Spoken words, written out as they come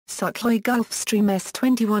Sukhoi-Gulfstream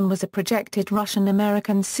S-21 was a projected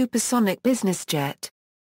Russian-American supersonic business jet.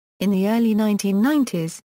 In the early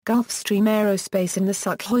 1990s, Gulfstream Aerospace and the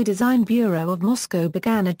Sukhoi Design Bureau of Moscow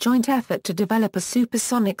began a joint effort to develop a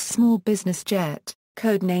supersonic small business jet,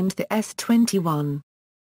 codenamed the S-21.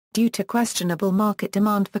 Due to questionable market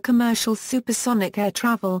demand for commercial supersonic air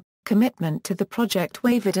travel, commitment to the project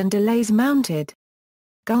wavered and delays mounted.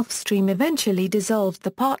 Gulfstream eventually dissolved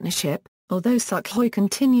the partnership, although Sukhoi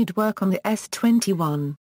continued work on the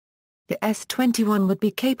S-21. The S-21 would be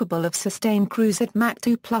capable of sustained cruise at Mach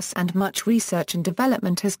 2+, and much research and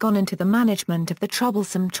development has gone into the management of the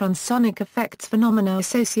troublesome transonic effects phenomena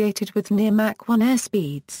associated with near Mach 1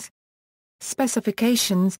 airspeeds.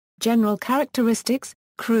 Specifications, general characteristics,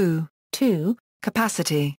 crew, 2,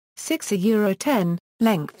 capacity, 6 €10,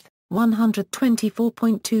 length,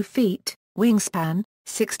 124.2 feet, wingspan,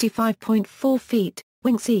 65.4 feet,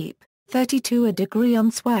 wing seep, 32 degree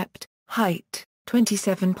unswept, height,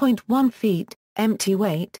 27.1 feet, empty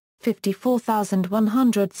weight,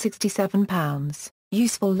 54,167 pounds,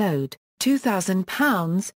 useful load, 2,000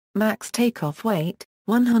 pounds, max takeoff weight,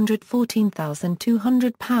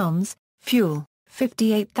 114,200 pounds, fuel,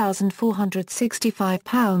 58,465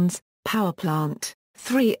 pounds, power plant,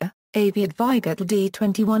 3 Aviad Vigat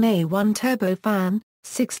D21A1 turbofan,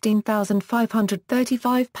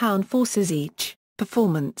 16,535 pound-forces each,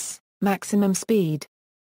 performance, maximum speed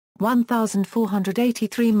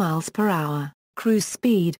 1,483 miles per hour, cruise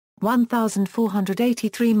speed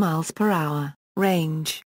 1,483 miles per hour,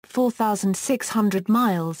 range 4,600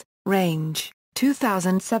 miles, range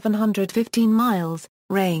 2,715 miles,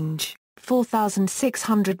 range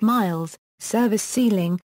 4,600 miles, service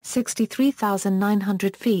ceiling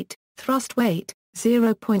 63,900 feet, thrust weight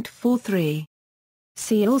 0.43.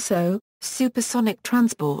 See also, supersonic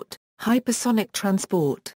transport, hypersonic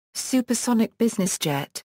transport, supersonic business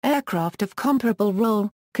jet, aircraft of comparable role,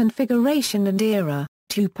 configuration and era,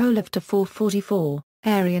 2 to 444,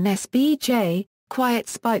 Ariane SBJ, Quiet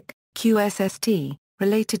Spike, QSST,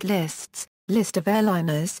 related lists, list of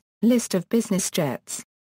airliners, list of business jets.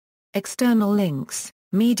 External links,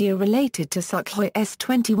 media related to Sukhoi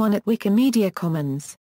S-21 at Wikimedia Commons.